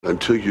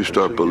until you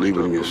start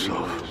believing in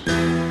yourself.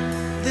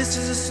 This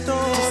is a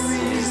story.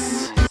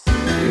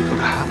 You're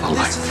gonna have a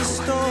life. This is a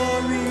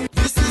story.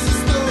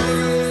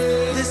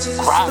 This is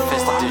a Crime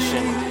Fest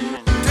edition.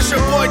 This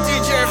your boy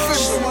DJ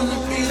Official, and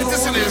this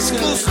is an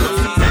exclusive.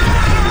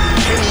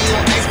 Henny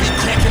on ice be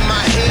cracking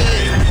my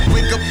head.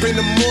 Wake up in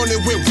the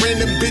morning with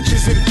random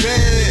bitches in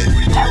bed.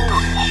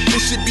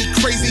 This shit be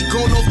crazy,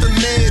 going off the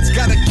meds.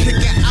 Gotta kick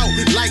it out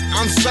like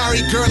I'm sorry,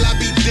 girl, I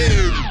be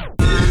dead.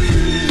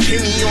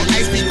 Henny on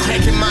ice be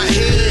cracking my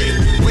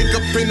head. Wake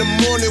up in the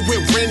morning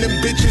with random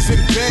bitches in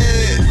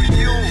bed.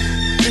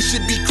 This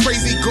shit be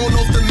crazy, going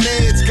off the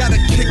meds. Gotta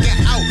kick it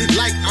out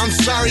like I'm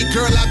sorry,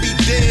 girl, I be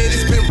dead.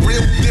 It's been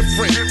real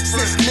different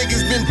since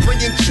niggas been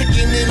bringing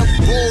chicken in a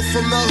bowl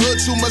from the hood.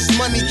 Too much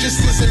money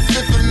just isn't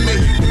fit for me.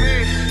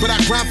 But I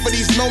grind for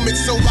these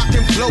moments so I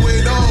can blow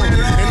it all.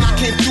 And I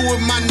came through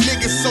with my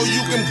niggas so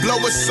you can blow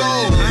a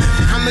soul.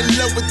 I'm in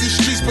love with these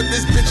streets, but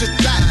this bitch is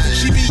thot.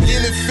 She be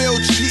in and feel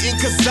cheating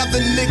cause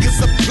other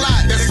niggas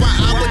apply. That's why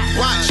I would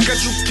watch,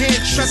 cause you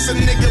can't trust a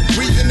nigga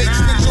breathing. They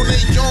snitch on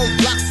their own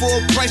block for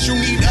a price, you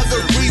need other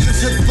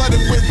reasons. Hood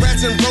flooded with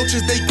rats and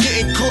roaches, they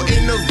getting caught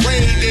in the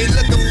rain. They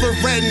looking for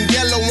red and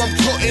yellow, I'm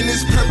caught in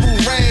this purple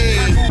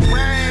rain.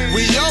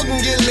 We all can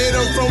get lit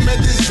up from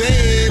at the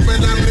end, but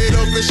I'm lit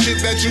over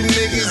shit that you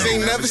niggas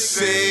ain't never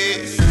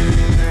said.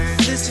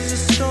 This is a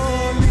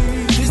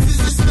story. This is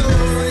a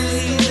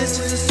story. This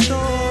is a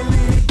story.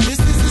 This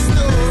is a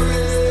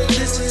story.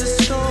 This is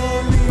a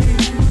story.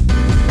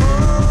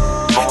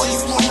 I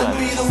just wanna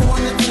be the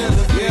one to tell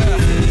it. Yeah.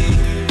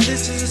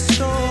 This is a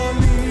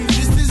story.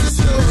 This is a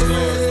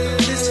story.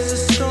 This is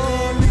a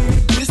story.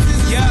 This is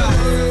a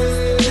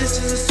story. This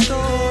is a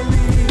story.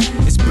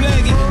 It's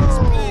blaggy.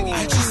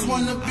 I just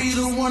wanna be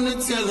the one to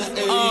tell it.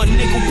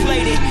 Nickel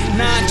plated,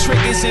 9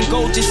 triggers and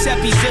gold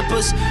Giuseppe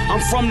zippers. I'm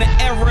from the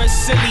era of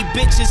silly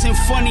bitches and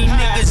funny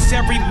niggas.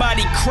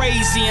 Everybody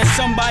crazy and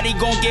somebody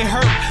gon' get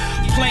hurt.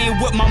 Playing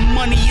with my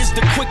money is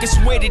the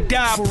quickest way to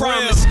die, I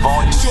promise.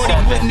 Shorty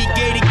with me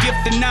gave the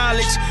gift of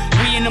knowledge.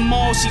 We in the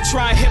mall, she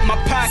try and hit my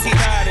pockets.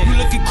 You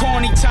looking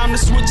corny, time to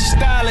switch your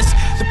stylist.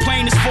 The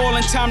plane is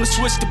falling, time to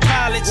switch the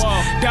pilots.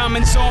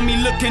 Diamonds on me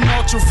looking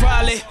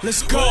ultraviolet.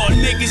 Let's go.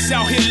 Niggas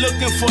out here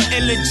looking for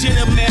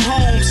illegitimate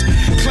homes.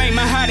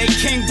 Claiming how they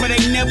king, but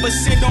they never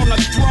sit on a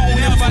throne.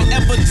 If I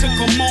ever took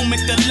a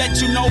moment to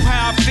let you know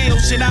how I feel,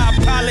 should I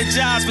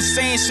apologize for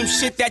saying some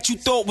shit that you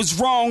thought was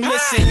wrong?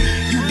 Listen,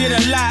 you did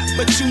a lot,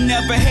 but you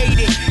never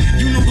hated.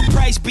 You knew the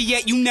price, but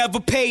yet you never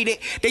paid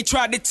it. They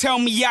tried to tell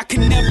me I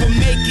could never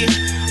make it.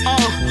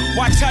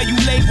 Watch how you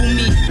label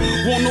me.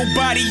 Won't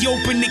nobody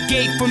open the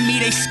gate for me.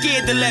 They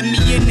scared to let me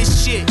in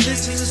this shit.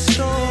 This is a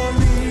story.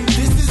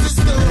 This is a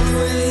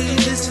story.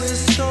 This is a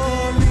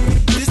story.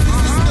 This is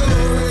a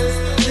story.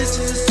 This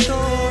is a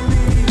story.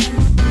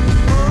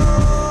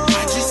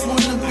 I just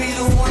wanna be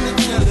the one to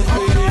tell it,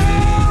 baby.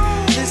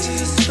 This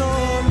is a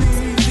story.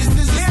 This is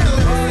a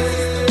story.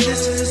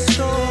 This is a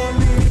story.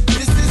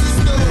 This is a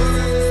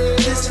story.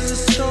 This is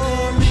a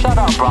story. Shout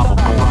out Bravo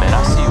Boom, man.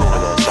 I see you over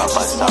there, South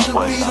by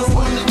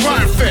Southwest.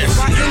 Crime Fest.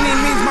 By any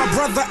means, my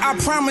brother, I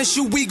promise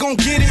you we gon'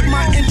 get it.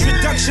 My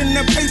introduction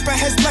to paper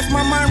has left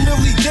my mind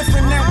really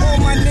different. Now all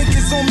my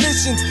niggas on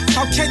missions.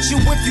 I'll catch you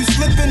if you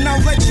slippin', I'll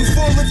let you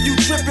fall if you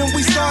trippin'.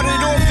 We started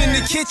off in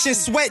the kitchen,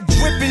 sweat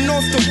dripping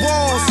off the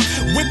walls.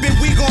 Whippin',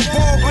 we gon'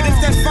 ball, but if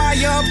that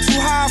fire up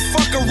too high,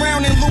 fuck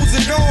around and lose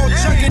it all.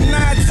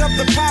 Juggernauts of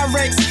the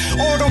Pyrex,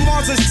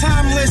 Audemars is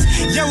timeless.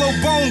 Yellow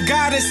bone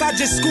goddess, I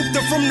just scooped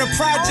her from the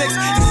projects.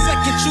 The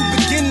second you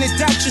begin to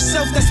doubt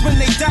yourself, that's when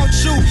they doubt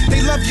you.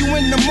 They love you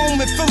in the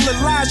moment, full of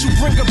lies you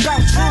bring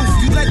about truth.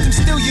 You let them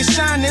steal your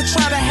shine, they'll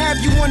try to have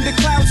you under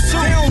clouds too.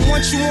 They don't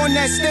want you on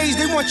that stage,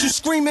 they want you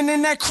screaming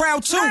in that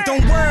crowd too.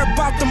 Don't worry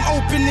about them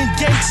opening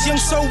gates, young,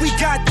 so we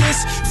got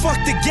this. Fuck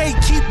the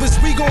gatekeepers,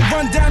 we gon'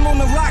 run down on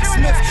the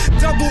locksmith.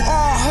 Double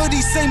R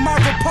hoodie, say my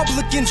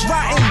Republicans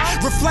rotten.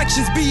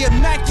 Reflections be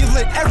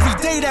immaculate every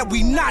day that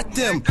we not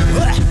them.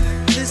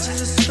 This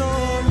is a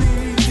story.